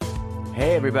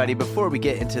Hey everybody, before we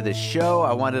get into the show,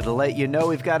 I wanted to let you know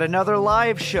we've got another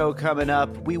live show coming up.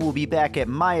 We will be back at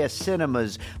Maya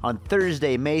Cinemas on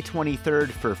Thursday, May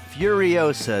 23rd for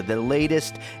Furiosa, the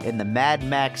latest in the Mad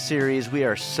Max series. We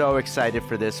are so excited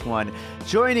for this one.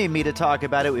 Joining me to talk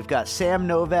about it, we've got Sam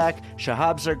Novak,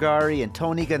 Shahab Zargari, and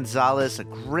Tony Gonzalez. A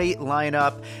great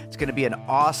lineup. It's going to be an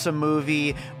awesome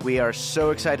movie. We are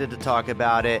so excited to talk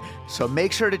about it. So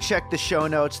make sure to check the show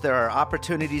notes. There are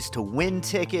opportunities to win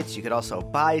tickets. You could also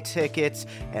buy tickets,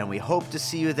 and we hope to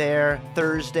see you there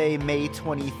Thursday, May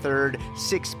 23rd,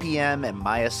 6 p.m. at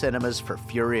Maya Cinemas for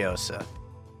Furiosa.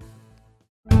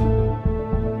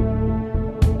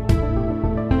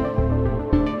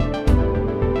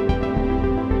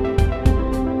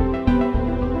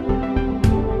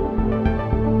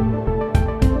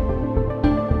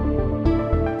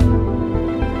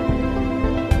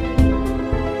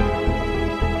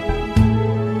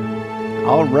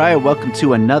 All right, welcome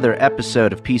to another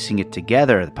episode of Piecing It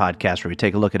Together, the podcast where we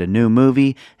take a look at a new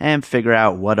movie and figure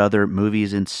out what other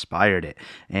movies inspired it.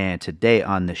 And today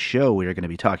on the show, we are going to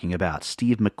be talking about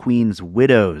Steve McQueen's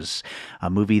Widows, a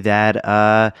movie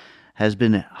that has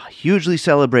been hugely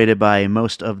celebrated by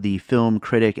most of the film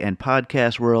critic and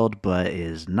podcast world, but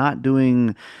is not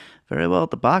doing very well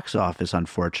at the box office,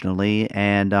 unfortunately.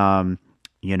 And I'm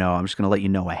just going to let you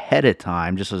know ahead of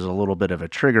time, just as a little bit of a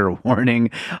trigger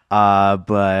warning.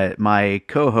 But my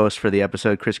co-host for the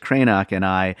episode, Chris Cranock, and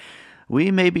I, we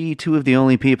may be two of the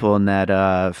only people in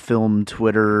that film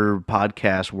Twitter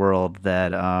podcast world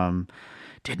that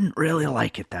didn't really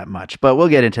like it that much. But we'll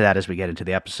get into that as we get into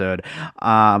the episode.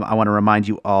 I want to remind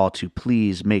you all to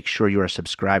please make sure you are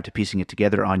subscribed to Piecing It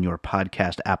Together on your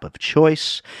podcast app of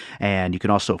choice. And you can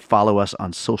also follow us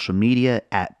on social media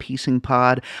at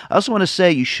PiecingPod. I also want to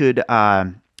say you should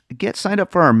get signed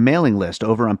up for our mailing list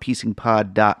over on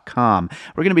piecingpod.com.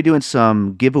 We're going to be doing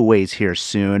some giveaways here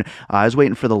soon. I was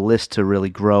waiting for the list to really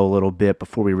grow a little bit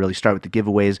before we really start with the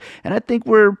giveaways, and I think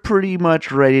we're pretty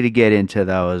much ready to get into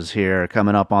those here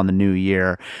coming up on the new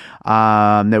year.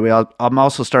 I'm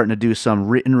also starting to do some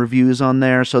written reviews on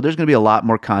there, so there's going to be a lot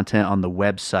more content on the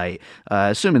website,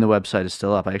 assuming the website is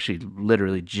still up. I actually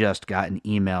literally just got an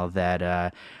email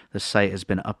that the site has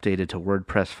been updated to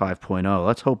WordPress 5.0.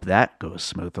 Let's hope that goes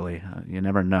smoothly. You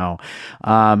never know.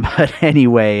 But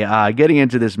anyway, getting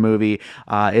into this movie,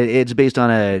 it's based on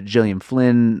a Gillian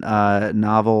Flynn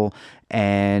novel,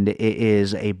 and it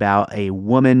is about a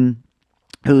woman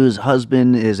whose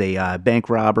husband is a bank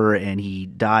robber, and he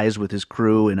dies with his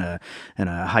crew in a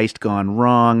heist gone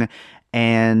wrong.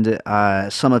 And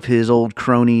some of his old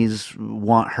cronies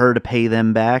want her to pay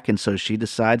them back, and so she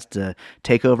decides to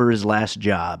take over his last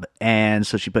job. And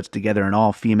so she puts together an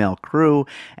all-female crew,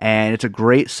 and it's a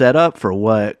great setup for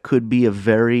what could be a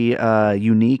very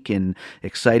unique and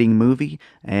exciting movie.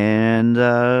 And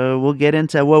we'll get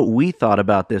into what we thought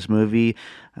about this movie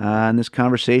in this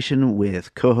conversation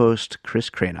with co-host Chris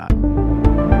Cranock.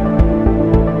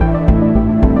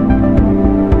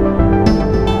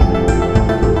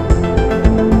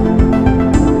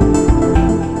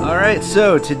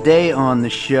 So today on the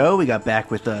show, we got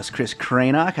back with us Chris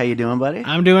Cranock. How you doing, buddy?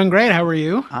 I'm doing great. How are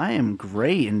you? I am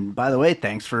great. And by the way,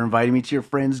 thanks for inviting me to your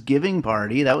friend's giving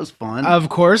party. That was fun. Of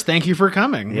course. Thank you for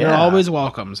coming. Yeah. You're always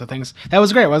welcome. So thanks. That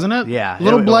was great, wasn't it? Yeah. A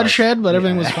little bloodshed, but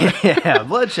everything was fine. Yeah,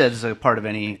 bloodshed is a part of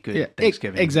any good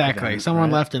Thanksgiving. Exactly. event, Someone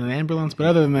right? left in an ambulance, but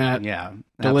other than that, Yeah.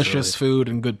 delicious absolutely. food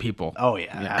and good people. Oh,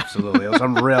 yeah, absolutely. It was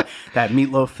unreal. That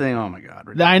meatloaf thing, oh my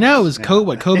God. I know. It was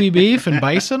Yeah. Kobe beef and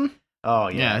bison? Oh,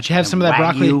 yeah. Did you have And some of that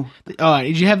Wagyu. broccoli? Oh,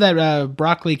 did you have that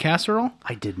broccoli casserole?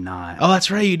 I did not. Oh, that's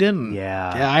right. You didn't.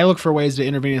 Yeah. Yeah, I look for ways to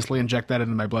intravenously inject that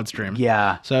into my bloodstream.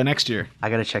 Yeah. So next year.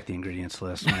 I got to check the ingredients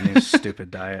list. My new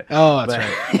stupid diet. Oh,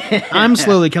 that's right. I'm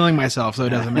slowly killing myself, so it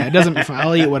doesn't matter. It doesn't.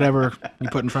 I'll eat whatever you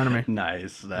put in front of me.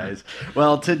 Nice.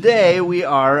 Well, today we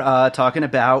are talking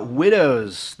about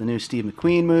Widows, the new Steve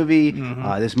McQueen movie.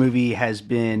 Mm-hmm. This movie has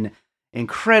been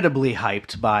incredibly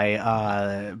hyped by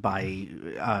other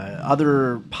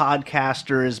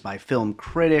podcasters, by film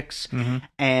critics,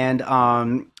 and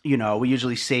we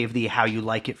usually save the how you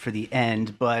like it for the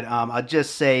end. But I'll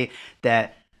just say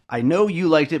that I know you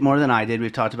liked it more than I did.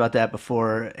 We've talked about that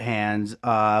beforehand,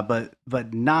 but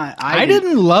not. I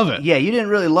didn't love it. Yeah, you didn't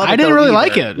really love it. I didn't really either.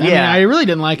 like it. I mean, I really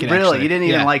didn't like it. Really, actually. you didn't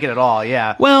even like it at all.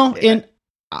 Yeah. Well,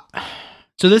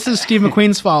 So this is Steve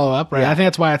McQueen's follow-up, right? Yeah. I think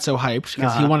that's why it's so hyped,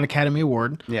 because he won an Academy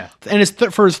Award. Yeah. And it's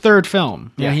for his third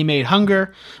film. You know, Yeah. he made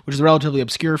Hunger, which is a relatively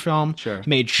obscure film. Sure. He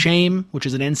made Shame, which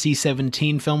is an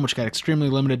NC-17 film, which got extremely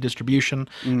limited distribution.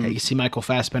 You see Michael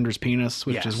Fassbender's penis,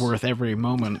 which is Yes. worth every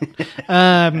moment.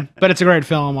 But it's a great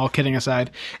film, all kidding aside.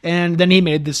 And then he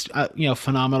made this,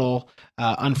 phenomenal,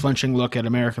 unflinching look at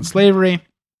American slavery.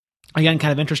 Again,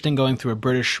 kind of interesting going through a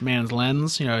British man's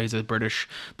lens. You know, he's a British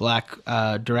black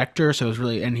director, so it was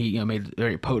really, and he made a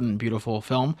very potent, beautiful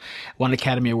film. Won an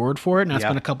Academy Award for it. Now it's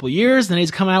been a couple of years. Then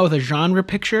he's coming out with a genre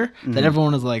picture that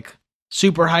everyone is like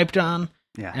super hyped on.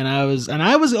 Yeah. And I was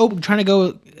trying to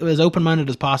go as open-minded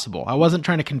as possible. I wasn't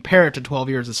trying to compare it to 12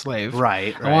 Years a Slave.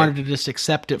 Right. I wanted to just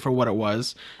accept it for what it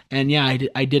was. And yeah,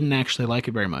 I didn't actually like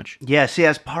it very much. Yeah, see,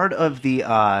 as part of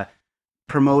the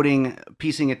promoting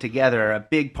piecing it together, a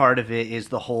big part of it is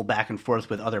the whole back and forth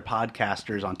with other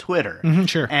podcasters on Twitter.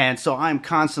 Sure. And so I'm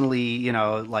constantly,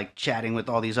 like chatting with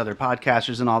all these other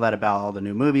podcasters and all that about all the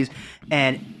new movies.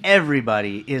 And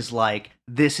everybody is like,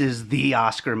 this is the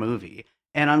Oscar movie.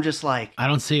 And I'm just like, I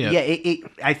don't see it. Yeah,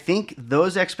 I think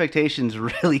those expectations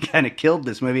really kind of killed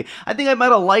this movie. I think I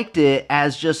might have liked it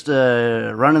as just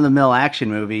a run-of-the-mill action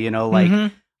movie,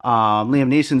 like Liam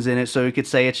Neeson's in it, so you could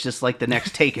say it's just like the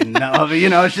next Taken of it.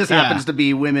 It just happens to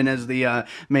be women as the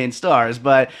main stars.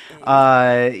 But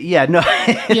it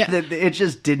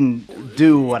just didn't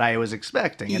do what I was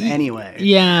expecting in any way.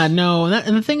 Yeah, no,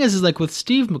 and the thing is like with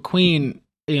Steve McQueen,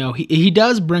 he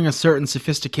does bring a certain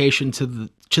sophistication to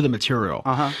the material.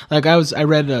 Like I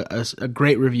read a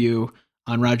great review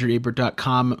on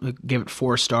RogerEbert.com, gave it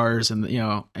 4 stars, and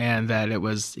and that it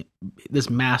was this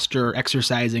master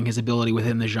exercising his ability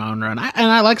within the genre, and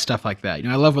I like stuff like that.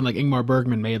 I love when like Ingmar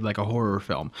Bergman made like a horror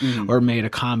film or made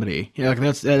a comedy. Like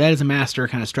that is a master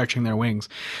kind of stretching their wings.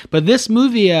 But this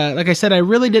movie, like I said, I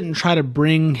really didn't try to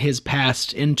bring his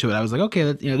past into it. I was like,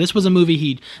 okay, this was a movie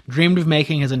he dreamed of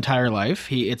making his entire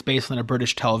life. It's based on a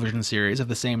British television series of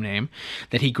the same name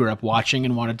that he grew up watching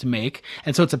and wanted to make,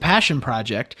 and so it's a passion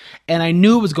project. And I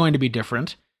knew it was going to be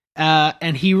different.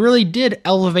 And he really did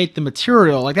elevate the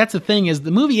material. Like that's the thing, is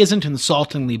the movie isn't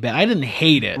insultingly bad. I didn't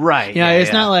hate it. Right.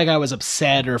 It's not like I was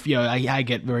upset or I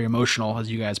get very emotional,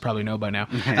 as you guys probably know by now,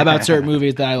 about certain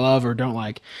movies that I love or don't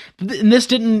like. And this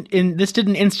didn't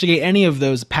instigate any of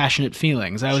those passionate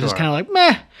feelings. I was just kind of like,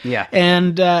 meh. Yeah.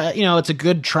 And it's a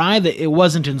good try. That it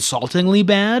wasn't insultingly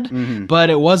bad, but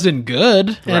it wasn't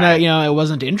good. And it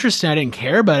wasn't interesting. I didn't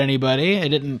care about anybody. It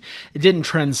didn't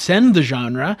transcend the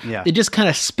genre. Yeah. It just kind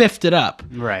of spiffed it up.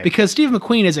 Right. Because Steve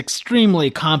McQueen is extremely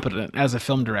competent as a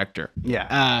film director.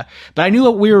 Yeah. But I knew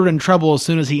we were in trouble as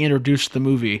soon as he introduced the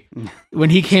movie. When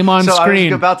he came on so screen.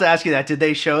 I was about to ask you that. Did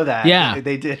they show that? Yeah.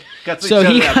 They did. So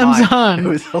he comes on It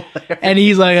was hilarious. and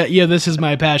he's like, this is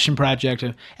my passion project.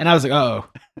 And I was like, oh,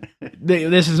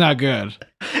 this is not good.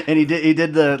 And he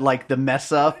did the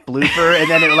mess up blooper, and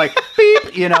then it was like beep,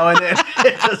 and then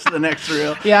it's just the next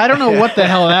reel. Yeah, I don't know what the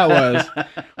hell that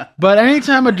was. But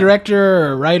anytime a director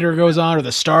or writer goes on, or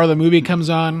the star of the movie comes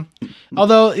on,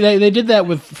 although they did that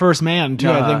with First Man too,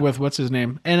 I think, with what's his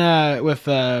name, and with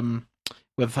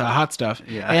Hot Stuff.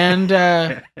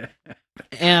 Yeah.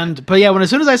 But yeah, as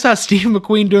soon as I saw Steve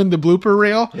McQueen doing the blooper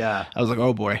reel, Yeah. I was like,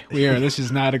 oh boy, this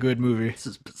is not a good movie. This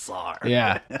is bizarre.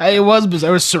 Yeah, it was bizarre.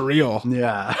 It was surreal.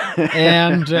 Yeah.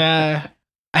 And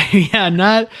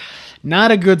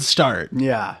not a good start.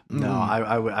 Yeah. No,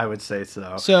 I would say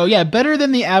so. So yeah, better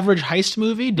than the average heist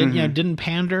movie. Didn't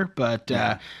pander, but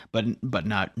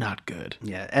not good.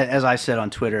 Yeah, as I said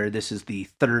on Twitter, this is the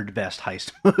 3rd best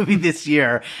heist movie this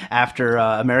year after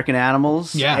American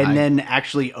Animals, then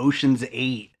actually Ocean's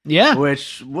 8. Yeah,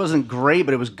 which wasn't great,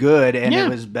 but it was good, and it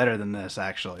was better than this,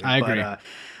 actually. I agree.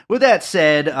 With that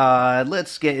said,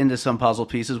 let's get into some puzzle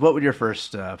pieces. What would your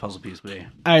first puzzle piece be?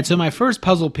 All right, so my first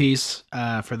puzzle piece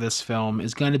for this film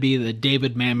is going to be the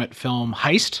David Mamet film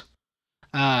Heist,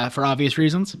 for obvious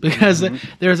reasons, because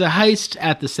there's a heist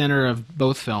at the center of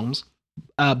both films.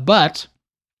 But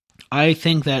I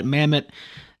think that Mamet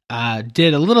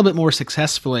did a little bit more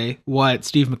successfully what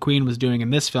Steve McQueen was doing in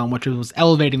this film, which was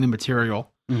elevating the material,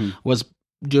 was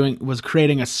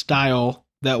creating a style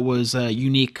that was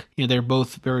unique. They're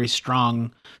both very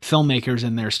strong filmmakers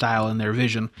in their style and their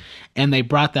vision, and they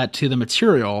brought that to the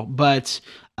material. But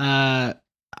I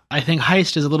think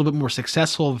Heist is a little bit more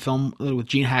successful of a film with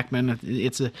Gene Hackman.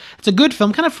 It's a good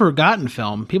film, kind of forgotten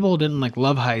film. People didn't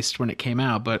love Heist when it came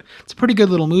out, but it's a pretty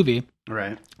good little movie.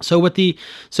 Right. So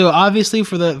obviously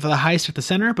for the heist at the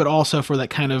center, but also for that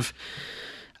kind of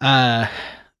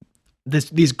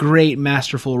these great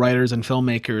masterful writers and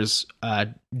filmmakers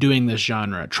doing this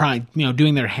genre,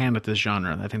 doing their hand at this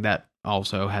genre. I think that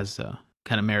also has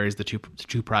kind of marries the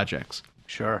two projects.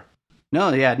 Sure.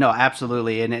 No, yeah, no,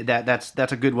 absolutely, and that's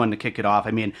a good one to kick it off.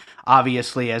 I mean,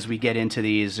 obviously, as we get into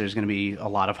these, there's going to be a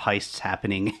lot of heists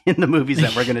happening in the movies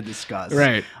that we're going to discuss.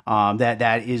 Right.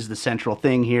 That is the central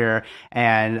thing here,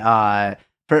 and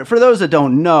for those that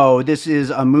don't know, this is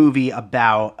a movie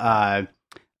about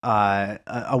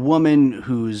a woman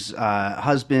whose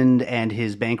husband and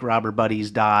his bank robber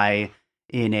buddies die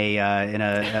in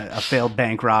a failed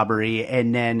bank robbery,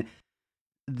 and then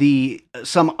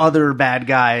some other bad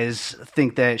guys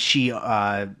think that she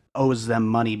owes them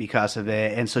money because of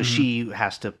it, and so she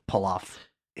has to pull off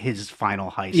his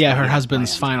final heist. Yeah, her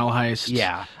husband's final heist.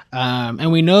 Yeah.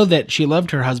 And we know that she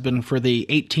loved her husband for the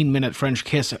 18-minute French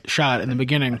kiss shot in the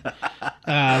beginning, which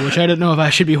I don't know if I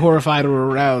should be horrified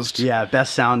or aroused. Yeah,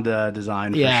 best sound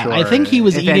design for sure. I think he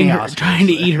was trying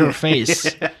to eat her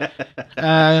face.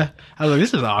 I was like,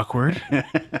 this is awkward.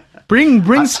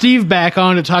 Bring Steve back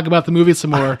on to talk about the movie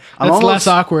some more. That's less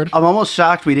awkward. I'm almost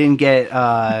shocked we didn't get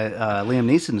Liam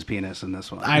Neeson's penis in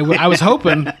this one. I was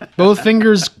hoping. Both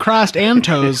fingers crossed and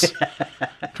toes.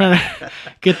 Trying to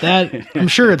get that. I'm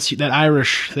sure it's that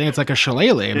Irish thing. It's like a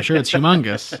shillelagh. I'm sure it's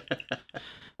humongous.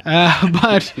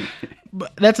 But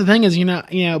that's the thing is,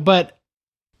 but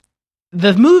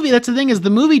the movie, that's the thing is the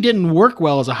movie didn't work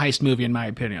well as a heist movie, in my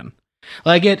opinion.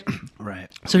 Like it. Right.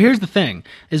 So here's the thing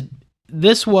is,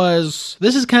 this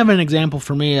is kind of an example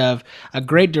for me of a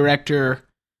great director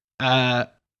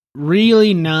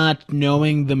really not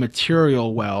knowing the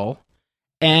material well,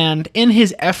 and in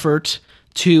his effort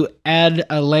to add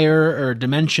a layer or a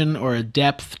dimension or a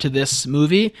depth to this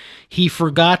movie, he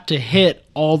forgot to hit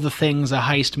all the things a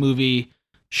heist movie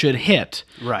should hit.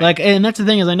 Right. Like, and that's the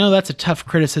thing is, I know that's a tough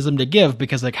criticism to give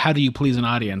because, like, how do you please an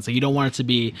audience? Like, you don't want it to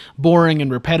be boring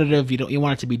and repetitive. You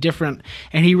want it to be different.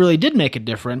 And he really did make it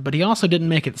different, but he also didn't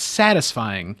make it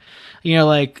satisfying.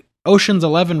 Like Ocean's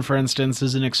 11, for instance,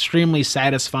 is an extremely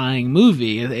satisfying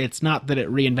movie. It's not that it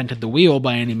reinvented the wheel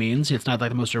by any means. It's not like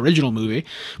the most original movie,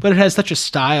 but it has such a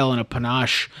style and a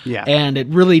panache. Yeah. And it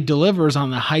really delivers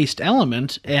on the heist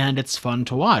element, and it's fun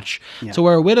to watch. Yeah. So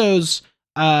where Widows,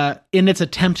 in its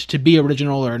attempt to be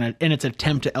original or in its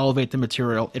attempt to elevate the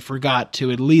material, it forgot to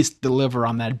at least deliver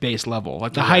on that base level.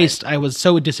 Like the heist, I was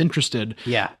so disinterested.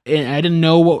 Yeah. I didn't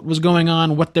know what was going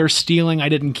on, what they're stealing. I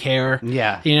didn't care.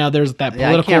 Yeah. There's that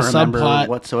political I can't remember subplot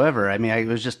whatsoever. I mean, it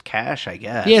was just cash, I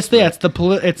guess. Yes, it's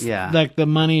like the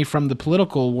money from the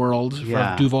political world,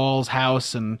 from Duvall's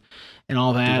house and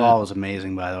all that. Duvall was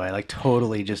amazing, by the way. Like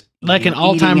totally just like an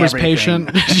Alzheimer's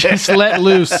patient, just let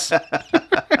loose.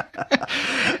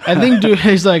 I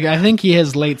think he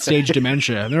has late stage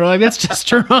dementia. And they're like, let's just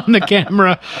turn on the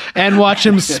camera and watch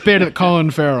him spit at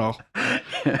Colin Farrell.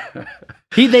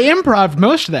 They improv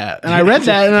most of that, and I read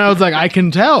that and I was like, I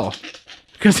can tell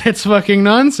because it's fucking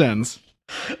nonsense.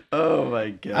 Oh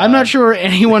my god! I'm not sure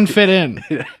anyone fit in.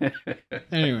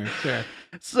 Anyway, sure.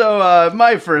 So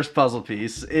my first puzzle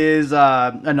piece is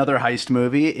another heist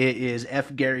movie. It is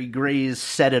F. Gary Gray's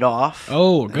Set It Off.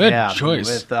 Oh, good choice.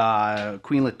 With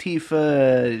Queen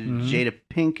Latifah, Jada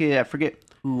Pinkett. I forget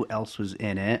who else was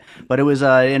in it, but it was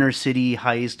an inner city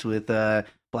heist with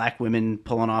black women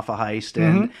pulling off a heist,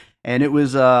 and it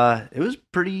was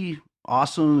pretty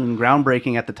awesome and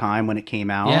groundbreaking at the time when it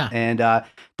came out. Yeah. And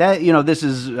this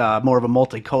is more of a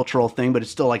multicultural thing, but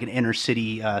it's still like an inner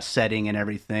city setting and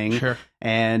everything. Sure.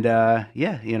 And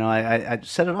I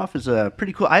Set It Off as a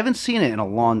pretty cool. I haven't seen it in a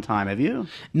long time. Have you?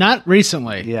 Not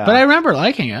recently. Yeah. But I remember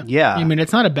liking it. Yeah. I mean,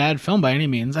 it's not a bad film by any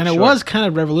means, and it was kind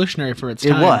of revolutionary for its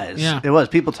time. It was. Yeah. It was.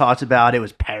 People talked about it. It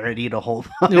was parodied a whole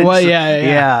bunch. It was.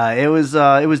 Yeah. It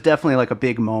was definitely like a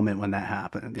big moment when that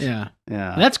happened. Yeah.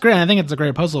 Yeah. And that's great. I think it's a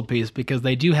great puzzle piece because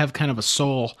they do have kind of a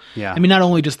soul. Yeah. I mean, not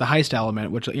only just the heist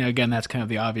element, which, again, that's kind of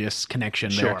the obvious connection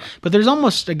there. Sure. But there's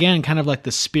almost, again, kind of like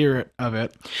the spirit of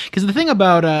it. Because the thing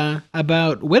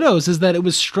about Widows is that it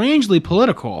was strangely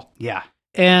political. Yeah.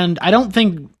 And I don't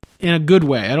think in a good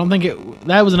way. I don't think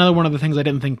that was another one of the things I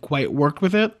didn't think quite worked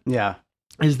with it. Yeah.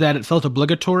 Is that it felt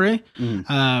obligatory.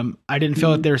 I didn't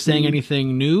feel that they were saying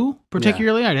anything new,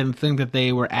 particularly. I didn't think that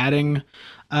they were adding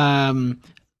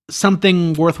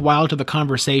something worthwhile to the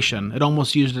conversation. It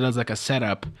almost used it as like a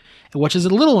setup, which is a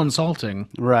little insulting.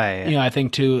 Right. I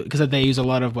think too, because they use a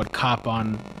lot of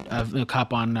unarmed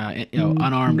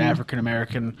African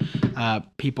American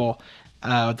people.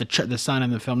 the son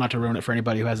in the film, not to ruin it for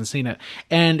anybody who hasn't seen it.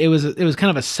 And it was kind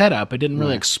of a setup. It didn't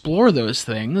really explore those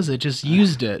things. It just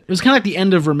used it. It was kind of like the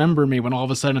end of Remember Me when all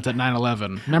of a sudden it's at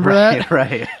 9/11. Remember that?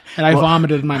 Right. And I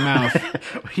vomited in my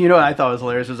mouth. You know what I thought was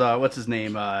hilarious was what's his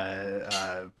name?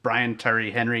 Brian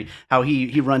Tyree Henry. How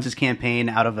he runs his campaign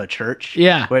out of a church.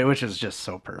 Yeah. Which is just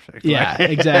so perfect. Yeah,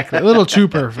 exactly. A little too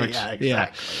perfect. Yeah,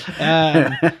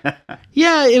 exactly.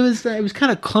 Yeah, it was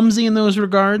kind of clumsy in those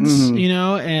regards, you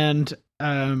know, and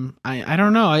I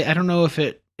don't know. I don't know if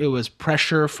it was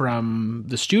pressure from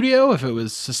the studio, if it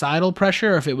was societal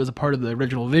pressure, if it was a part of the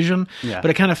original vision, but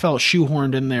it kind of felt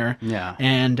shoehorned in there. Yeah.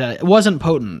 And it wasn't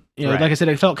potent. You know, Right. like I said,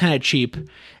 it felt kind of cheap.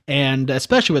 And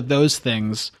especially with those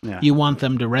things, you want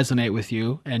them to resonate with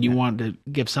you and you want to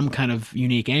give some kind of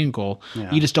unique angle.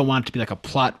 Yeah. You just don't want it to be like a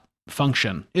plot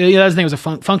function. Yeah, that's the thing, it was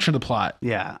a function of the plot.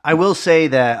 Yeah, I will say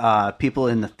that people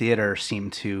in the theater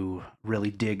seem to really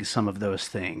dig some of those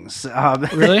things.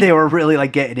 Really? They were really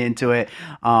like getting into it,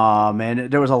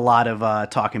 and there was a lot of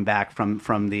talking back from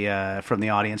the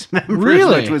audience members,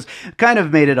 Really? which was kind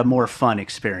of made it a more fun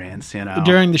experience. You know,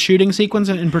 During the shooting sequence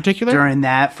in particular? during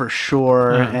that for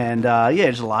sure, Uh-huh. and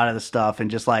just a lot of the stuff, and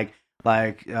just like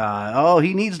oh,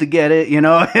 he needs to get it, you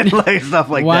know, and like stuff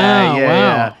like that.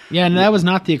 Yeah. Yeah, and that was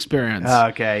not the experience.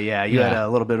 Okay, yeah, you had a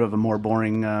little bit of a more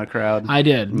boring crowd. I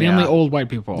did. Mainly Yeah. old white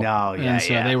people. Oh, yeah, And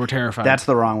so yeah. they were terrified. That's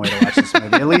the wrong way to watch this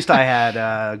movie. At least I had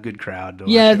a good crowd. To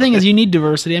yeah, watch the thing it. is, you need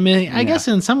diversity. I mean, I guess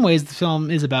in some ways the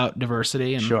film is about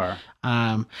diversity. And, Sure.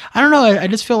 I don't know. I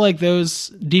just feel like those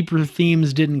deeper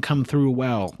themes didn't come through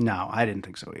well. No, I didn't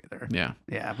think so either. Yeah.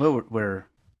 Yeah, but we're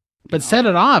But Set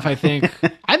It Off, I think.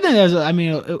 I think there's. I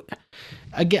mean,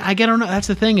 I don't know. That's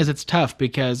the thing, is it's tough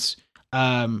because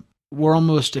we're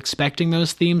almost expecting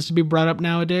those themes to be brought up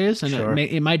nowadays, and Sure.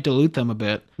 it might dilute them a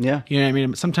bit. yeah. You know what I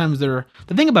mean? Sometimes the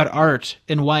thing about art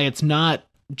and why it's not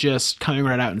just coming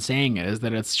right out and saying it is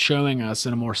that it's showing us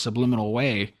in a more subliminal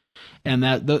way. And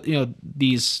that,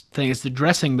 these things,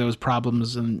 addressing those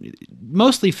problems, and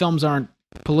mostly films aren't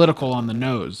political on the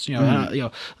nose.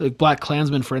 Like Black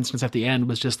Klansman, for instance, at the end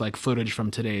was just like footage from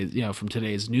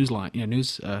today's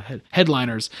news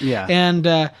headliners. Yeah.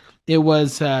 And it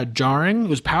was jarring. It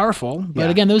was powerful, but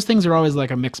again, those things are always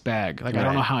like a mixed bag. Like I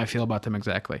don't know how I feel about them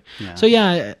exactly. Yeah. So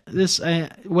yeah, this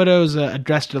Widows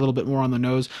addressed it a little bit more on the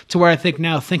nose, to where I think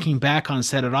now, thinking back on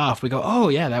Set It Off, we go, oh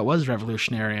yeah, that was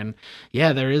revolutionary, and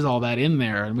yeah, there is all that in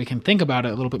there, and we can think about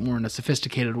it a little bit more in a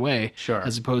sophisticated way, Sure.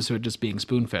 as opposed to it just being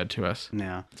spoon fed to us.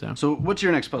 Yeah. So. So what's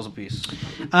your next puzzle piece?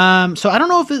 So I don't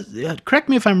know if correct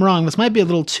me if I'm wrong. This might be a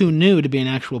little too new to be an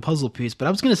actual puzzle piece, but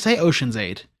I was going to say Ocean's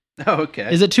 8. Oh,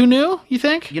 okay. Is it too new, you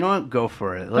think? You know what? Go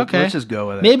for it. Okay. Let's just go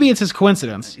with it. Maybe it's just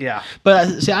coincidence. Yeah.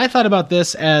 But see, I thought about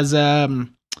this as a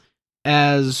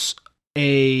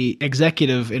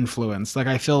executive influence. Like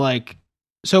I feel like,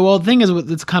 the thing is,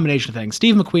 it's a combination of things.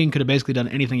 Steve McQueen could have basically done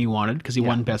anything he wanted because he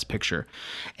won Best Picture,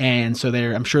 and so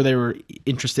I'm sure they were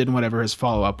interested in whatever his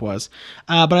follow up was.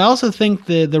 But I also think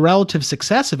the relative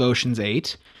success of Ocean's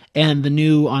 8 and the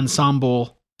new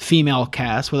ensemble female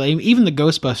cast, well, even the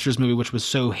Ghostbusters movie, which was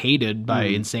so hated by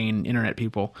insane internet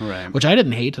people, Right. which I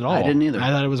didn't hate at all. I didn't either. I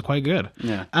thought it was quite good.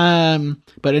 Yeah.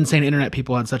 But insane internet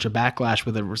people had such a backlash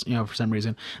with it, for some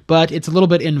reason. But it's a little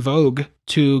bit in vogue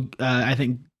to, I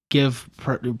think, give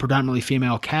predominantly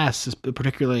female casts,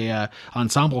 particularly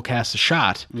ensemble casts, a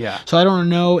shot. Yeah. So I don't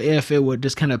know if it would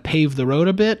just kind of pave the road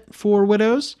a bit for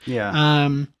Widows. Yeah.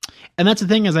 And that's the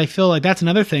thing, is I feel like that's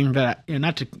another thing that,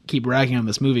 not to keep ragging on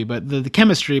this movie, but the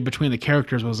chemistry between the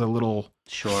characters was a little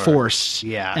forced.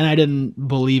 Yeah. And I didn't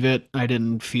believe it. I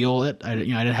didn't feel it. I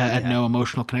had no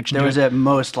emotional connection There to was it. at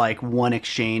most like one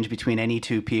exchange between any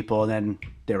two people, and then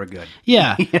they were good.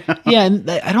 Yeah. Yeah, and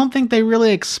I don't think they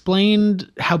really explained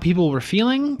how people were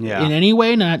feeling in any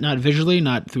way, not visually,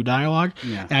 not through dialogue.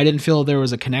 Yeah. And I didn't feel there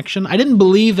was a connection. I didn't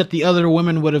believe that the other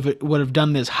women would have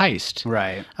done this heist.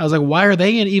 Right. I was like, why do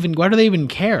they even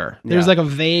care? There's Yeah. like a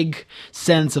vague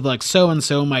sense of like, so and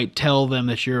so might tell them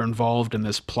that you're involved in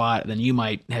this plot, then you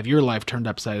might have your life turned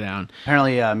upside down.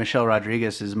 Apparently, Michelle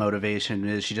Rodriguez's motivation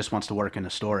is she just wants to work in a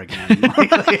store again.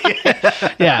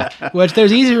 Yeah, which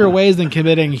there's easier ways than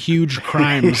committing huge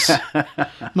crimes.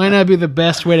 Might not be the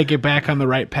best way to get back on the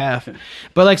right path.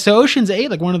 But like, so Ocean's 8,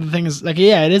 like one of the things, like,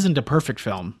 yeah, it isn't a perfect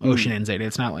film. Ocean's 8.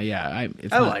 It's not like, I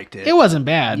liked it. It wasn't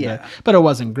bad, Yeah. but it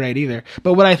wasn't great either.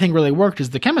 But what I think really worked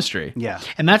is the chemistry. Yeah.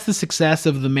 And that's the success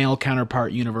of the male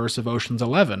counterpart universe of Ocean's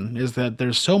 11, is that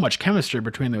there's so much chemistry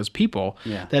between those people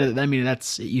Yeah. that, I mean,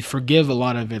 you forgive a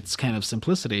lot of its kind of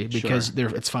simplicity because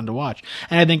it's fun to watch.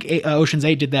 And I think Ocean's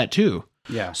 8 did that too.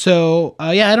 Yeah. So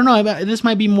I don't know. This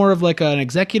might be more of like an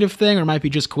executive thing, or it might be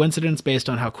just coincidence based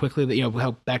on how quickly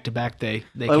how back to back they.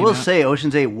 I will say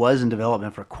Ocean's 8 was in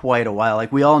development for quite a while.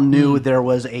 Like we all knew there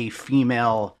was a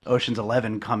female Ocean's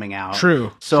 11 coming out.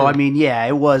 True. So true. I mean, yeah,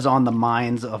 it was on the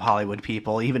minds of Hollywood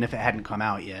people, even if it hadn't come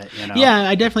out yet. Yeah,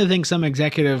 I definitely think some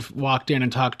executive walked in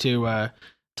and talked to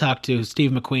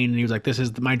Steve McQueen, and he was like, "This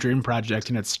is my dream project,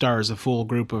 and it stars a full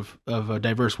group of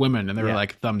diverse women," and they were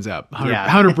like, "Thumbs up,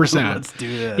 100%." Let's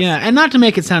do this. Yeah, and not to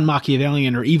make it sound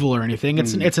Machiavellian or evil or anything.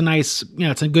 It's a nice,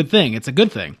 it's a good thing. It's a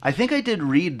good thing. I think I did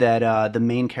read that the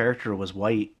main character was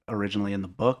white originally in the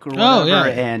book or whatever,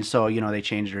 and so they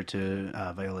changed her to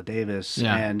Viola Davis,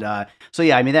 and so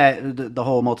I mean that the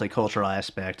whole multicultural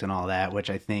aspect and all that,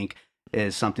 which I think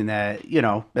is something that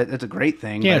it's a great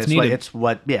thing. Yeah,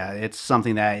 but it's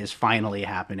something that is finally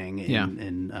happening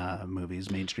in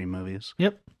movies, mainstream movies.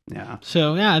 Yep. Yeah.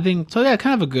 So I think so. Yeah,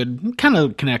 kind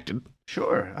of connected.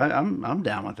 Sure, I'm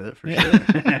down with it for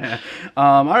sure.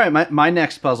 All right, my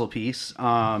next puzzle piece,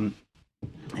 and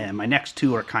my next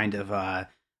two are kind of are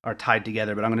tied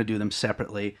together, but I'm going to do them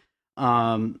separately.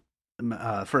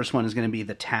 First one is going to be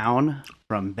The Town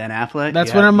from Ben Affleck.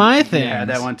 That's one of my things. Yeah,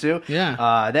 that one too.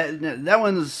 Yeah. That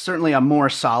one's certainly a more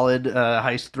solid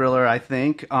heist thriller, I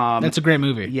think. That's a great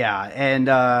movie. Yeah, and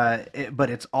but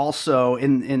it's also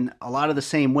in a lot of the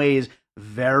same ways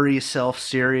very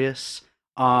self-serious.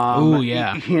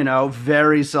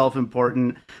 Very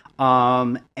self-important.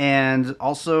 And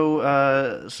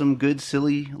also some good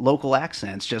silly local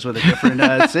accents, just with a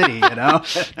different city,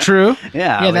 True.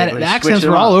 Yeah. The accents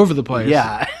were all over the place.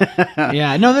 Yeah.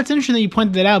 Yeah. No, that's interesting that you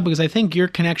pointed that out, because I think your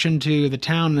connection to The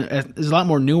Town is a lot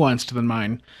more nuanced than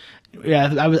mine.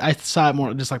 Yeah, I saw it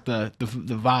more just like the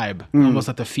vibe, almost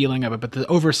like the feeling of it. But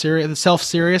the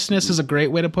self-seriousness is a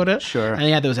great way to put it. Sure.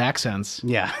 And those accents.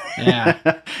 Yeah.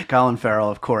 Yeah. Colin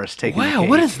Farrell, of course, taking the Wow, cake.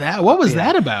 what is that? What was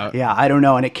that about? Yeah, I don't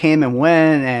know. And it came and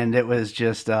went, and it was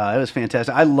just, it was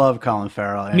fantastic. I love Colin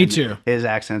Farrell. And me too. His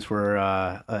accents were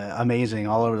amazing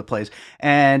all over the place.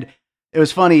 And it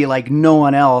was funny, like no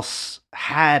one else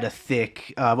had a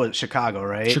thick, Chicago,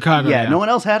 right? Chicago, yeah. No one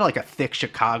else had like a thick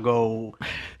Chicago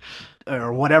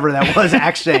or whatever that was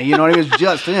accent. You know what I mean? It was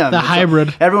just him. The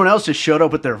hybrid. Everyone else just showed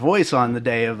up with their voice on the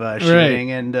day of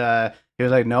shooting, and he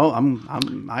was like, "No,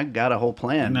 I got a whole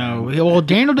plan." No, well,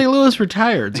 Daniel Day-Lewis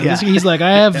retired, so he's like,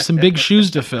 "I have some big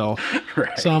shoes to fill,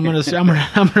 so I'm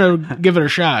gonna give it a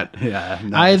shot." Yeah,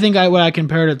 nice. I think what I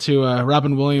compared it to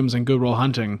Robin Williams in Good Will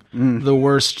Hunting, the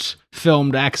worst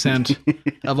filmed accent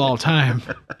of all time.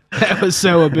 That was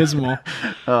so abysmal.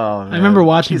 Oh, man. I remember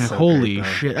watching it. So Holy great,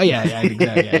 shit! Oh yeah, exactly.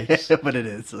 Yeah. But it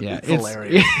is. Yeah, it's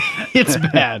hilarious. It's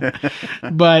bad,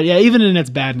 but even in its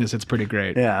badness, it's pretty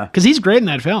great. Yeah, because he's great in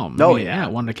that film. Oh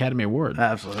won an Academy Award.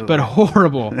 Absolutely, but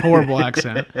horrible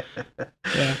accent.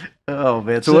 Yeah. Oh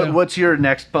man. So what's your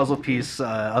next puzzle piece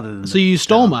other than? So you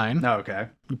stole mine. Oh, okay.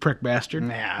 You prick bastard.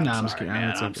 Nah, I'm just kidding.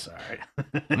 Man, I'm sorry.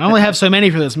 I only have so many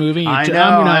for this movie. I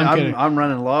know. I'm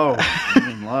running low.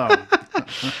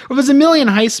 Well, there's a million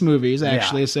heist movies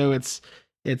actually, so it's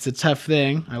a tough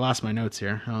thing. I lost my notes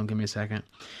here. Hold on, give me a second.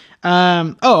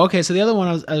 Okay. So the other one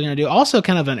I was going to do, also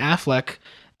kind of an Affleck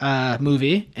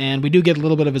movie, and we do get a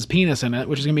little bit of his penis in it,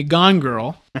 which is going to be Gone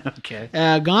Girl. Okay.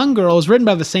 Gone Girl is written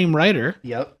by the same writer.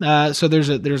 Yep. So there's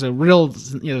a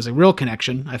real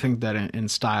connection, I think, that in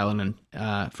style and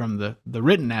from the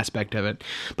written aspect of it,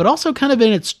 but also kind of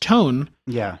in its tone.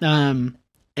 Yeah.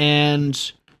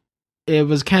 And it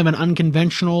was kind of an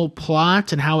unconventional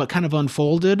plot and how it kind of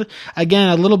unfolded. Again,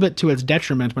 a little bit to its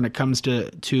detriment when it comes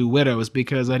to Widows,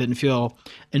 because I didn't feel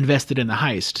invested in the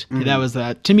heist. Mm-hmm. That was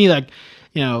to me, like,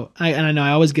 I know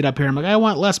I always get up here, I'm like, I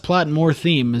want less plot and more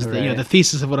theme is the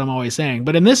thesis of what I'm always saying.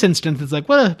 But in this instance, it's like,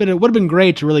 it would have been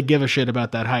great to really give a shit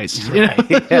about that heist.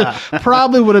 Right. Yeah.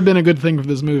 Probably would have been a good thing for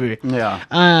this movie. Yeah.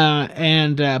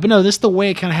 But no, the way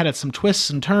it kind of had some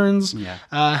twists and turns. Yeah.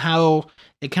 How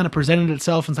it kind of presented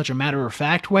itself in such a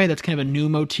matter-of-fact way. That's kind of a new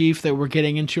motif that we're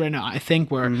getting into right now, I think,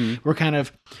 where we're kind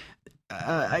of,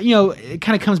 it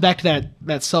kind of comes back to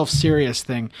that self-serious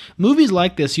thing. Movies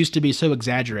like this used to be so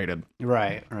exaggerated.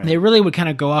 Right. They really would kind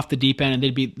of go off the deep end,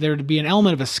 and there'd be an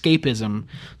element of escapism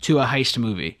to a heist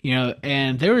movie,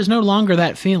 and there is no longer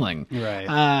that feeling. Right.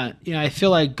 I feel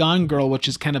like Gone Girl, which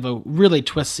is kind of really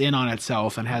twists in on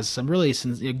itself and has some really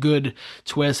good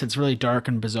twists. It's really dark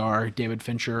and bizarre. David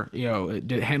Fincher,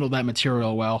 handled that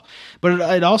material well, but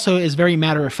it also is very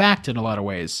matter of fact in a lot of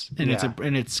ways,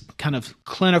 and it's kind of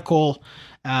clinical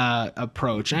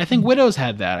approach, and I think Widows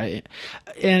had that.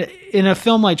 And in a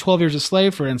film like 12 Years a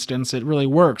Slave, for instance, it really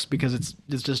works because it's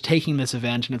just taking this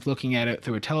event and it's looking at it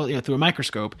through through a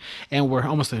microscope, and we're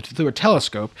almost through a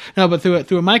telescope. No, but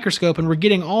through a microscope, and we're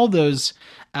getting all those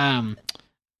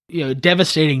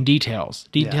devastating details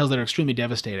that are extremely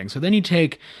devastating. So then you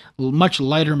take much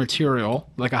lighter material,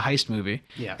 like a heist movie,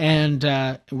 and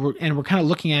we're kind of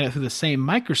looking at it through the same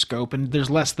microscope, and there's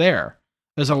less there.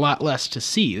 There's a lot less to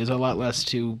see. There's a lot less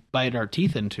to bite our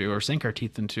teeth into or sink our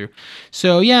teeth into.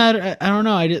 So yeah, I don't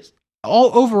know.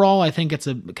 Overall, I think it's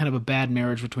a kind of a bad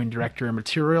marriage between director and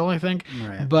material, I think.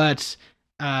 Right. But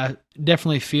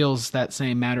definitely feels that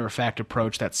same matter-of-fact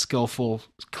approach, that skillful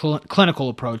clinical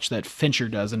approach that Fincher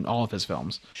does in all of his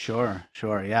films. Sure,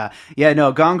 yeah.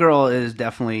 No, Gone Girl is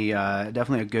definitely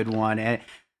a good one, and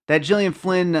that Gillian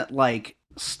Flynn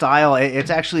style, it's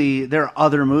actually, there are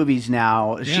other movies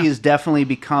now. Yeah. She has definitely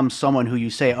become someone who you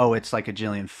say, oh, it's like a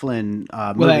Gillian Flynn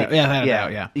movie.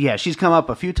 Yeah. She's come up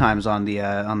a few times on the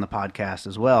podcast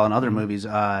as well, and other movies.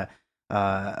 A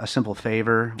Simple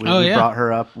Favor. We brought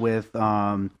her up with.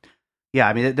 I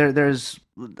mean, there's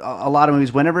a lot of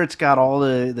movies. Whenever it's got all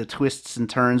the twists and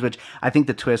turns, which I think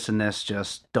the twists in this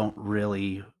just don't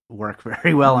really work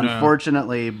very well,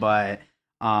 unfortunately. But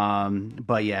yeah,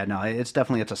 no, it's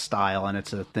a style and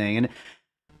it's a thing, and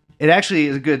it actually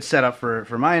is a good setup for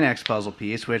my next puzzle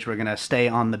piece, which we're gonna stay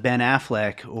on the Ben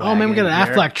Affleck. Oh man, we got an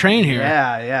Affleck train here.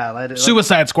 Yeah.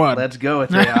 Suicide Squad. Let's go with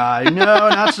it. No,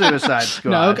 not Suicide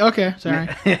Squad. No, okay, sorry.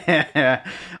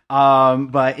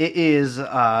 But it is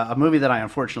a movie that I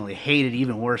unfortunately hated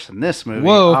even worse than this movie.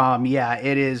 Whoa.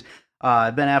 It is.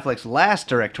 Ben Affleck's last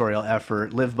directorial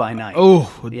effort, Live by Night.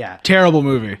 Oh, yeah. Terrible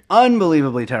movie.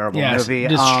 Unbelievably terrible movie.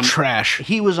 Just trash.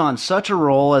 He was on such a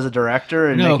roll as a director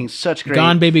and making such great...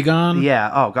 Gone Baby Gone. Yeah.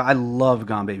 Oh, God, I love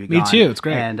Gone Baby Gone. Me too. It's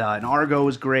great. And Argo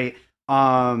was great.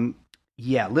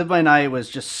 Live by Night was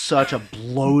just such a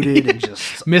bloated and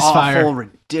just misfire, awful,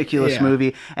 ridiculous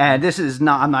movie. And this is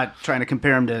not... I'm not trying to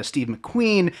compare him to Steve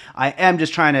McQueen. I am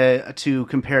just trying to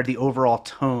compare the overall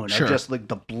tone. Sure. Of just the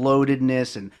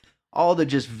bloatedness and all the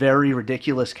just very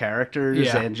ridiculous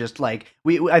characters, and just I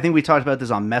think we talked about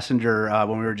this on Messenger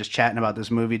when we were just chatting about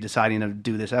this movie, deciding to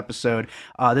do this episode,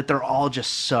 that they're all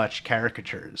just such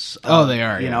caricatures. They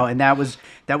are, you know, and that was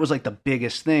the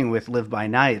biggest thing with Live by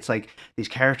Night. It's these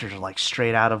characters are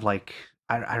straight out of I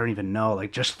don't even know,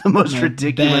 just the most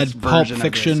ridiculous bad Pulp version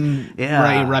Fiction, of this.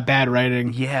 Yeah. Bad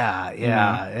writing. Yeah.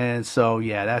 And so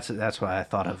that's why I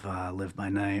thought of Live by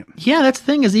Night. Yeah, that's the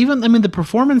thing is the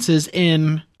performances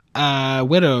in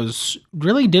Widows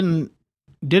really didn't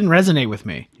resonate with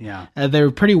me. Yeah, they were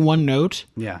pretty one note.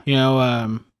 Yeah,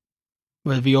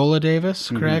 with Viola Davis,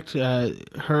 correct?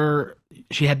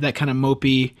 She had that kind of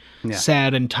mopey,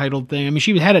 sad, entitled thing. I mean,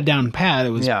 she had it down pat.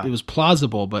 It was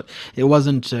plausible, but it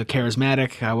wasn't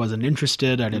charismatic. I wasn't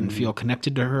interested. I didn't feel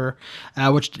connected to her.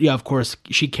 Which, of course,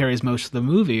 she carries most of the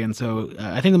movie, and so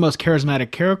I think the most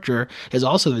charismatic character is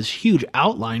also this huge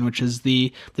outline, which is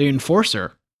the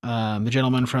enforcer. The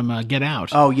gentleman from Get Out.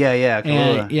 Oh yeah.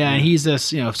 And he's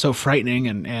this, so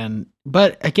frightening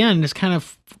but again, just kind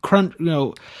of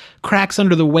cracks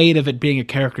under the weight of it being a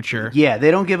caricature. Yeah,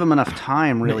 they don't give him enough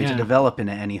time really to develop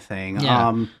into anything.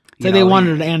 Yeah. They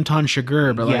wanted an Anton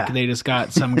Chigurh, but they just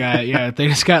got some guy. Yeah, they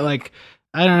just got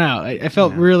I don't know. I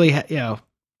felt really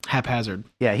haphazard.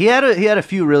 Yeah, he had a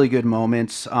few really good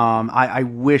moments. I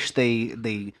wish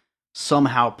they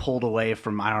somehow pulled away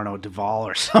from, I don't know, Duvall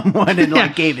or someone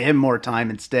and gave him more time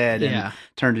instead and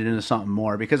turned it into something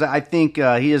more, because I think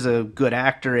he is a good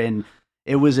actor, and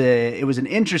it was an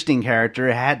interesting character.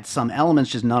 It had some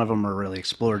elements, just none of them were really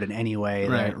explored in any way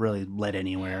that really led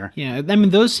anywhere. Yeah, I mean,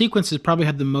 those sequences probably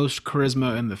had the most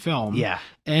charisma in the film. Yeah.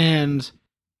 And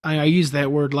I use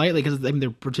that word lightly because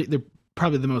they're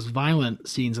probably the most violent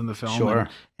scenes in the film. Sure.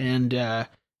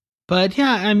 But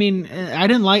yeah, I mean, I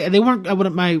didn't they weren't.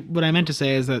 What I meant to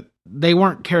say is that they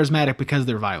weren't charismatic because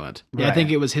they're violent. Yeah, I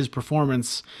think it was his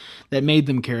performance that made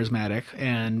them charismatic,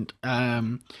 and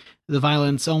the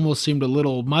violence almost seemed a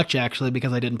little much, actually,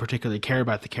 because I didn't particularly care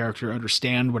about the character, or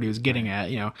understand what he was getting at.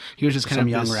 He was just kind of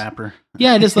young rapper.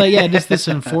 Yeah, just this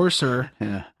enforcer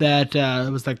that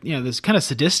was this kind of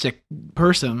sadistic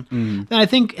person. And I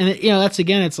think, that's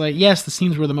again, it's yes, the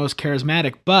scenes were the most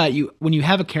charismatic, but when you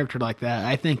have a character like that,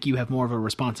 I think you have more of a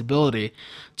responsibility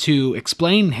to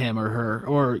explain him or her,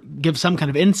 or give some kind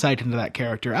of insight into that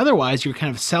character. Otherwise, you're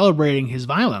kind of celebrating his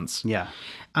violence. Yeah.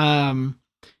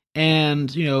 And,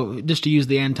 just to use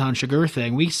the Anton Chigurh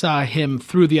thing, we saw him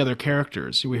through the other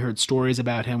characters. We heard stories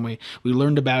about him. We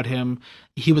learned about him.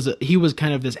 He was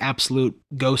kind of this absolute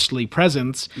ghostly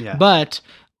presence. Yeah. But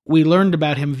we learned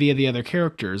about him via the other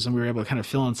characters, and we were able to kind of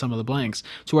fill in some of the blanks.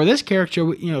 So where this character,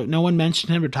 no one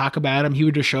mentioned him or talk about him. He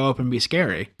would just show up and be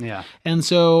scary. Yeah. And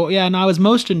so, and I was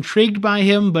most intrigued by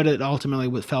him, but it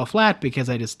ultimately fell flat because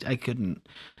I couldn't,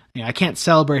 I can't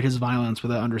celebrate his violence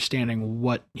without understanding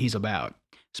what he's about.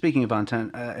 Speaking of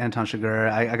Anton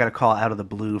Chigurh, I got a call out of the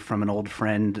blue from an old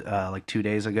friend like 2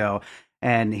 days ago,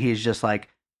 and he's just like,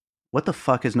 what the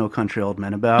fuck is No Country Old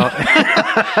Men about?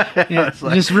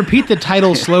 Just repeat the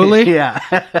title slowly. Yeah.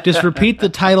 Just repeat the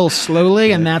title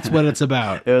slowly, and that's what it's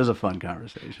about. It was a fun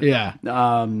conversation. Yeah.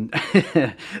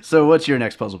 So what's your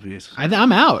next puzzle piece?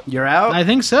 I'm out. You're out? I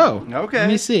think so. Okay. Let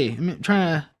me see. I'm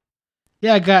trying to...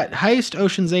 Yeah, I got Heist,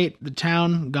 Ocean's 8, The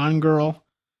Town, Gone Girl.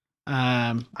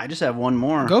 I just have one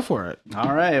more. Go for it.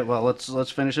 All right. Well,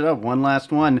 let's finish it up. One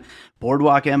last one.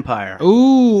 Boardwalk Empire.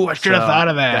 Ooh, I should have thought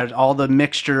of that. There's all the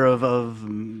mixture of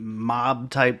mob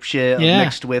type shit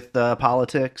mixed with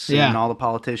politics and all the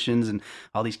politicians and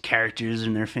all these characters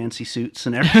in their fancy suits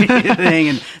and everything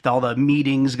and all the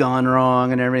meetings gone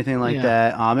wrong and everything like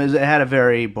that. It had a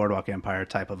very Boardwalk Empire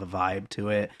type of a vibe to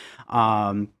it.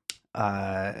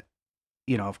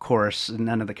 Of course,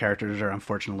 none of the characters are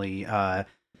unfortunately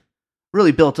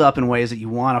really built up in ways that you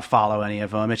want to follow any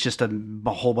of them. It's just a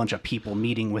whole bunch of people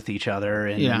meeting with each other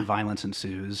and violence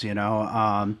ensues,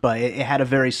 But it had a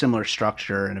very similar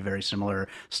structure and a very similar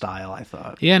style, I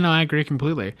thought. Yeah, no, I agree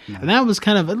completely. Yeah. And that was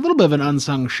kind of a little bit of an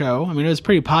unsung show. I mean, it was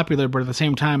pretty popular, but at the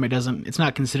same time, it's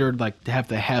not considered like to have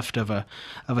the heft of a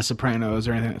Sopranos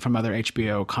or anything from other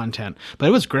HBO content. But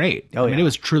it was great. I mean, it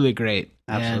was truly great.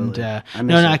 Absolutely.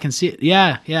 And I can see it.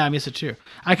 Yeah, I miss it too.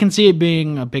 I can see it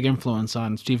being a big influence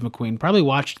on Steve McQueen. Probably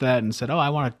watched that and said, "Oh,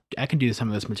 I can do some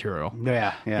of this material."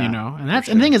 Yeah. And that's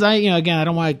and the thing is, again, I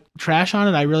don't want to trash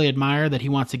on it. I really admire that he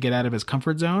wants to get out of his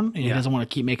comfort zone and he doesn't want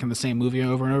to keep making the same movie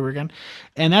over and over again.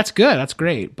 And that's good. That's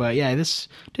great. But yeah, this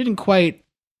didn't quite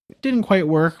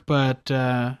work. But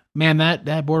man,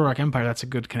 that Boardwalk Empire, that's a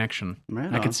good connection.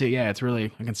 Right I can see. Yeah, it's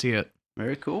really I can see it.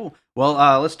 Very cool.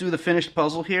 Well, let's do the finished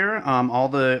puzzle here. All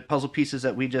the puzzle pieces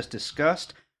that we just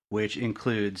discussed, which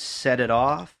includes Set It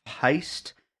Off,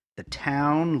 Heist, The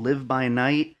Town, Live by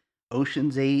Night,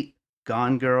 Ocean's 8,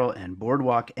 Gone Girl, and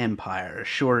Boardwalk Empire. A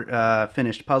short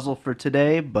finished puzzle for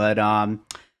today, but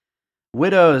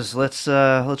Widows, let's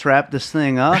wrap this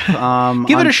thing up.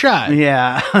 Give it a shot.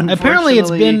 Yeah. Apparently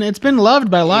it's been loved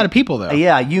by a lot of people though.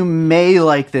 Yeah, you may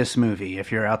like this movie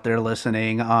if you're out there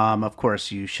listening. Of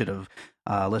course you should have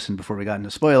listened before we got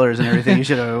into spoilers and everything. You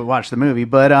should have watched the movie,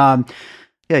 but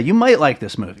yeah, you might like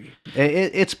this movie.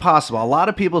 It's possible. A lot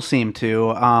of people seem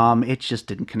to. It just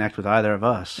didn't connect with either of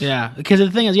us. Yeah, because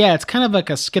the thing is, it's kind of like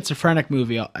a schizophrenic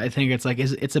movie. I think it's like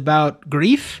it's about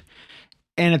grief.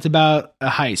 And it's about a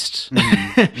heist.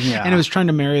 Yeah. And it was trying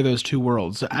to marry those two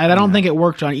worlds. I don't think it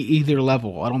worked on either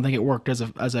level. I don't think it worked as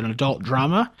an adult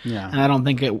drama. Yeah. And I don't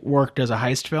think it worked as a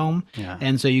heist film. Yeah.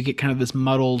 And so you get kind of this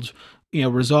muddled,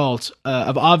 result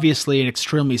of obviously an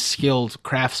extremely skilled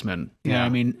craftsman. You know what I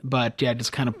mean? But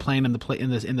just kind of playing in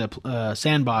the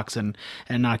sandbox and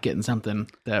not getting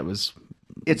something that was.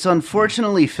 It's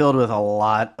unfortunately filled with a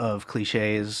lot of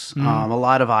cliches, a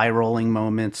lot of eye-rolling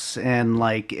moments, and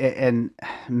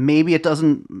maybe it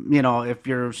doesn't, if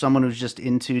you're someone who's just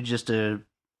into just a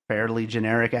fairly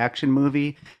generic action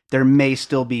movie, there may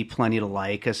still be plenty to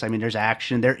like. Because there's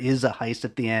action, there is a heist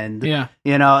at the end,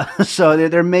 so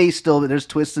there may still, there's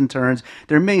twists and turns,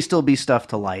 there may still be stuff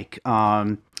to like.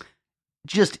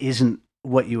 Just isn't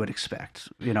what you would expect,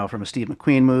 from a Steve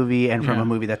McQueen movie and from a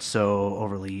movie that's so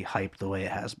overly hyped the way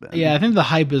it has been. Yeah, I think the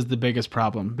hype is the biggest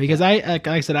problem because like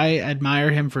I said, I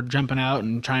admire him for jumping out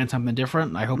and trying something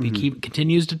different. I hope he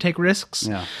continues to take risks.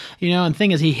 Yeah, and the thing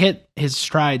is, he hit his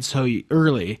stride so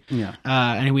early. Yeah,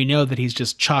 and we know that he's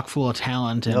just chock full of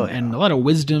talent and a lot of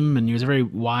wisdom, and he was a very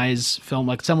wise film.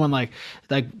 Like someone like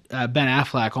Ben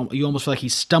Affleck, you almost feel like he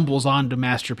stumbles onto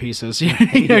masterpieces.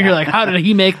 You're like, how did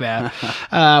he make that?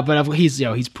 But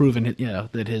he's proven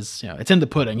that his it's in the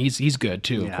pudding. He's good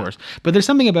too, of course. But there's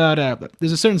something about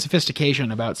there's a certain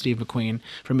sophistication about Steve McQueen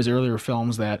from his earlier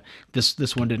films that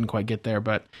this one didn't quite get there.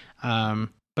 But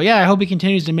yeah, I hope he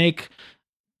continues to make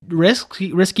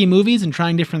risky movies and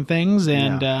trying different things,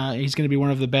 and he's going to be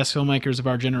one of the best filmmakers of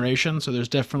our generation. So there's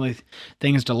definitely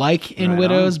things to like in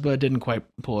Widows, but didn't quite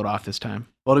pull it off this time.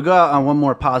 Well, to go out on one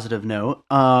more positive note,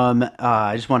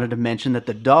 I just wanted to mention that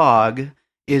the dog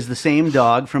is the same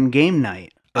dog from Game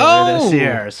Night. this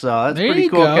year. So that's a pretty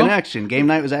cool connection. Game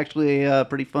Night was actually a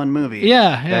pretty fun movie.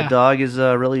 Yeah. That dog is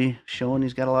really showing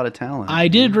he's got a lot of talent. I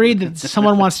did read that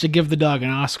someone wants to give the dog an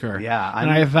Oscar. Yeah. And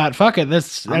I thought, fuck it,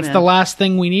 that's the last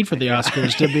thing we need for the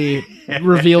Oscars to be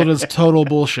revealed as total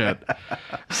bullshit.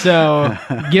 So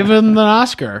give him the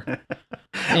Oscar.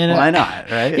 And why not,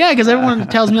 right? Yeah, because everyone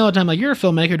tells me all the time, like, you're a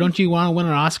filmmaker, don't you want to win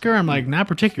an Oscar? I'm like, not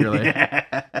particularly.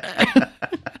 I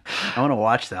want to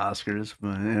watch the Oscars,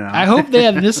 but I hope they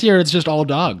have this year. It's just all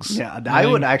dogs. Yeah, I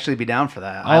would actually be down for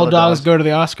that. All dogs go to the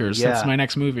Oscars. Yeah. That's my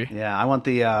next movie. Yeah, I want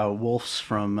the wolves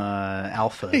from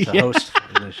Alpha to host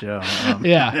the show.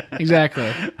 Yeah, exactly.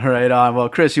 Right on. Well,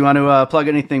 Chris, you want to plug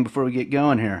anything before we get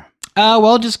going here?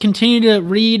 Well, just continue to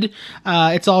read.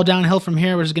 It's All Downhill From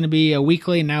Here, which is going to be a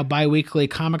weekly, now bi-weekly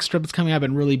comic strip that's coming. I've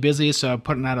been really busy, so I'm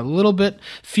putting out a little bit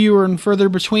fewer and further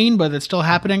between, but it's still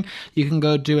happening. You can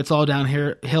go to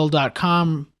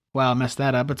itsalldownhill.com. Wow, I messed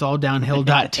that up. It's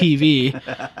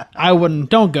alldownhill.tv.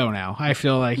 Don't go now. I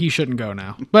feel like you shouldn't go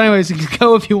now. But anyways, you can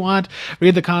go if you want.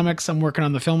 Read the comics. I'm working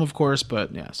on the film, of course,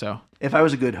 but yeah, so. If I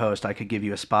was a good host, I could give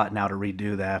you a spot now to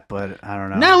redo that, but I don't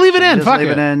know. No, leave it in. Fuck it.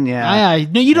 Leave it in, yeah.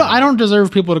 No, you don't. I don't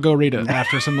deserve people to go read it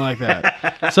after something like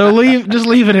that. So just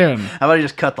leave it in. How about you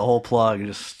just cut the whole plug and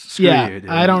just screw you,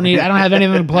 dude. I don't have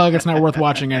anything to plug. It's not worth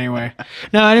watching anyway.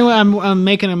 No, anyway, I'm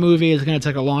making a movie. It's going to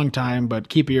take a long time, but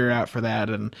keep your ear out for that.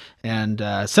 And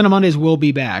Cinema Mondays will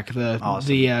be back.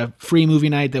 The free movie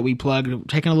night that we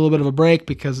plugged, taking a little bit of a break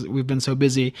because we've been so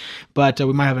busy, but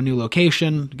we might have a new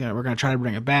location. We're going to try to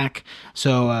bring it back.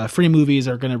 So free movies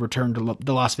are going to return to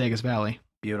the Las Vegas Valley.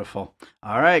 Beautiful.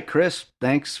 All right, Chris,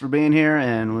 thanks for being here,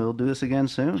 and we'll do this again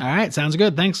soon. All right, sounds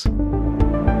good. Thanks.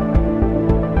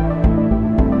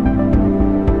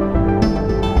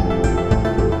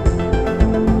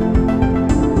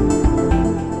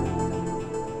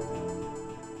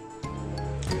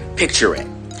 Picture it.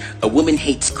 A woman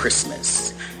hates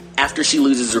Christmas. After she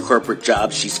loses her corporate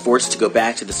job, she's forced to go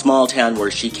back to the small town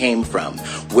where she came from,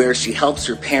 where she helps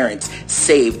her parents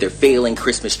save their failing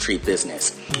Christmas tree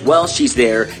business. While she's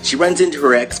there, she runs into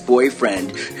her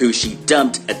ex-boyfriend, who she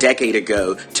dumped a decade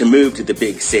ago to move to the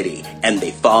big city, and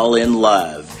they fall in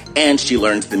love. And she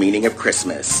learns the meaning of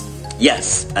Christmas.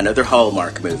 Yes, another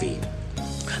Hallmark movie.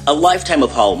 A lifetime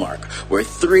of Hallmark, where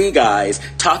three guys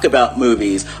talk about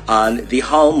movies on the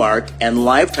Hallmark and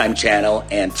Lifetime channel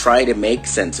and try to make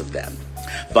sense of them.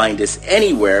 Find us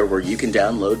anywhere where you can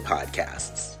download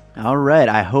podcasts. All right.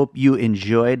 I hope you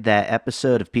enjoyed that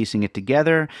episode of Piecing It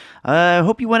Together. I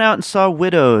hope you went out and saw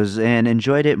Widows and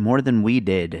enjoyed it more than we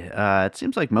did. It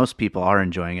seems like most people are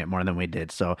enjoying it more than we did,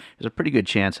 so there's a pretty good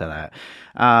chance of that.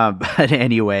 But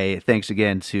anyway, thanks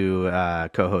again to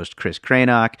co-host Chris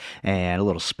Cranock, and a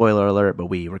little spoiler alert, but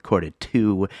we recorded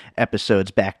 2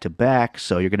 episodes back to back,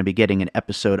 so you're going to be getting an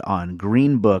episode on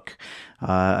Green Book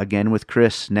again with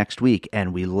Chris next week,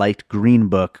 and we liked Green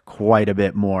Book quite a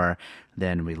bit more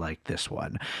than we liked this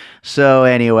one. So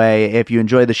anyway, if you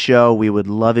enjoy the show, we would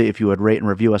love it if you would rate and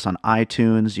review us on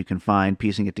iTunes. You can find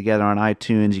Piecing It Together on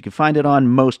iTunes. You can find it on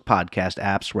most podcast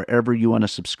apps. Wherever you want to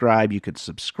subscribe, you could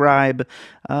subscribe.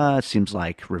 It seems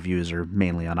like reviews are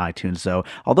mainly on iTunes, though.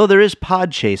 Although there is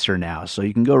Podchaser now, so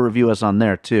you can go review us on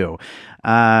there, too.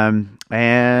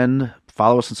 And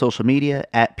follow us on social media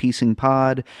at Piecing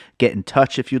Pod. Get in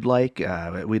touch if you'd like.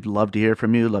 We'd love to hear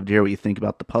from you. Love to hear what you think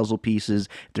about the puzzle pieces.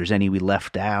 If there's any we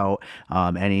left out,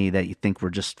 any that you think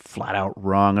we're just flat out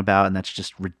wrong about, and that's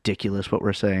just ridiculous what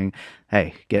we're saying,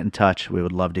 hey, get in touch. We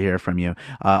would love to hear from you.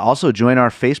 Also, join our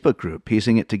Facebook group,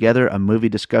 Piecing It Together, a movie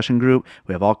discussion group.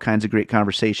 We have all kinds of great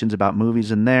conversations about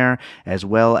movies in there, as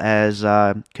well as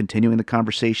continuing the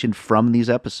conversation from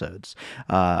these episodes.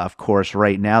 Of course,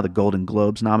 right now, the Golden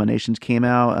Globes nominations came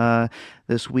out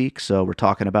this week, so we're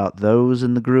talking about those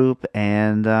in the group,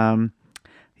 and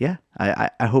yeah,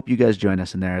 I hope you guys join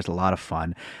us in there. It's a lot of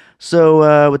fun.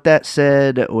 So with that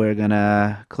said, we're going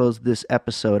to close this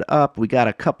episode up. We got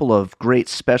a couple of great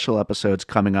special episodes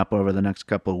coming up over the next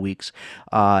couple of weeks,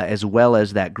 as well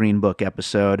as that Green Book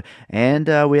episode, and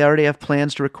we already have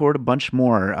plans to record a bunch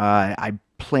more. I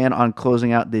plan on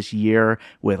closing out this year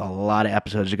with a lot of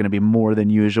episodes. They're going to be more than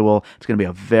usual. It's going to be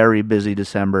a very busy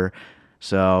December.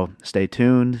 So stay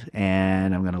tuned,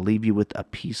 and I'm going to leave you with a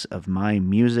piece of my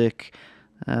music.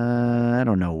 I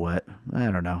don't know what.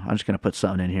 I don't know. I'm just going to put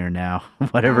something in here now.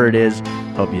 Whatever it is,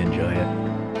 hope you enjoy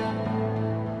it.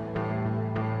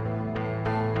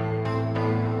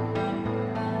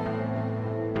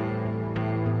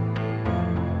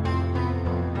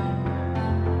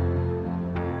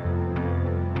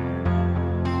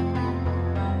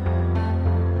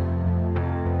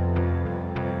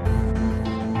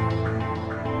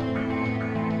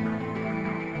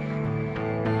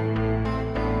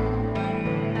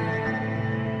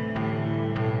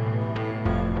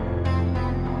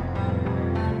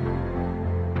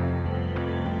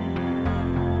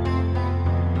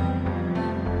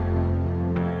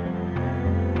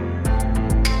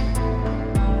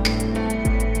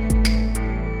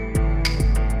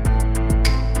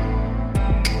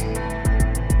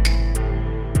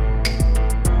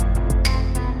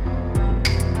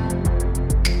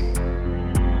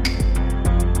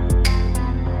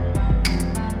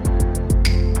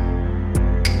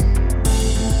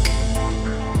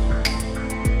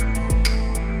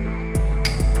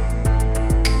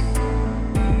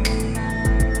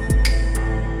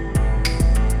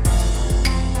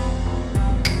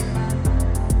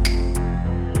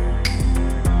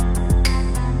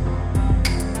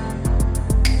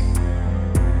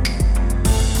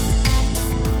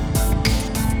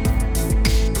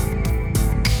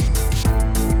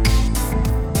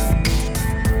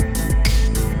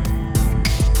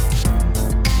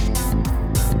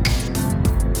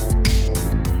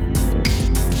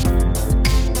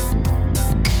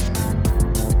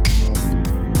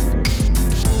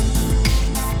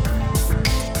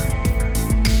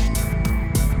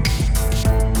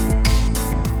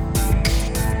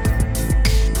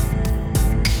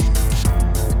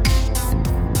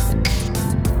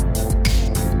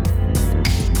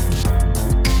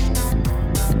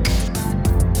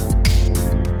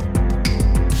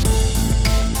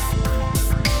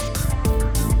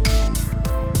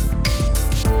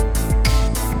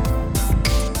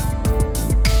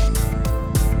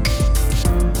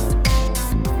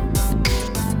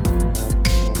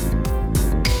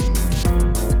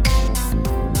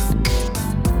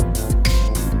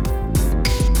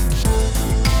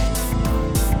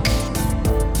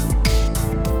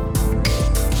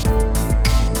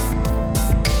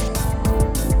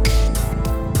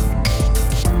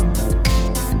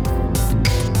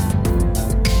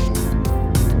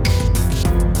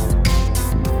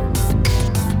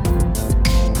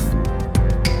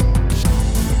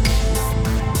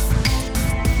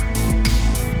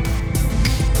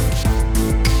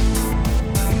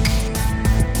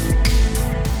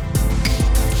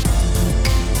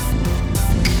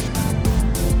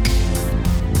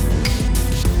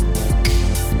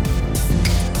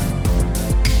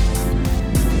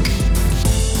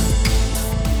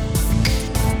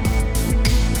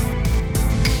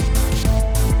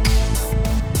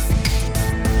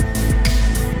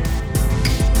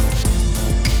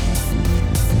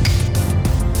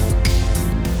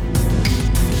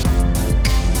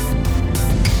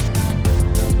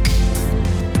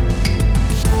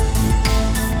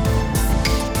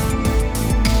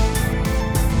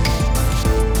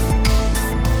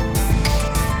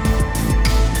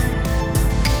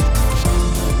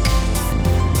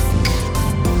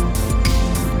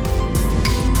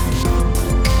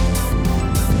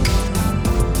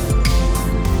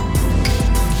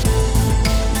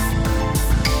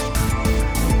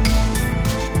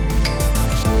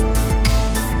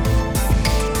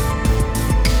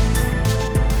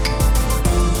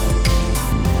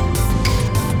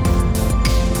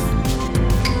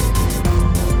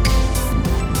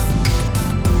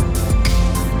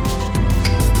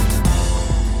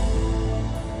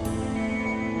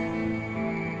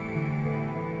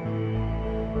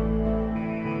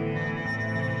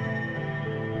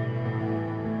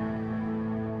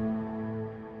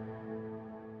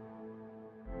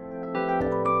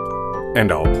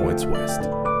 and all points west.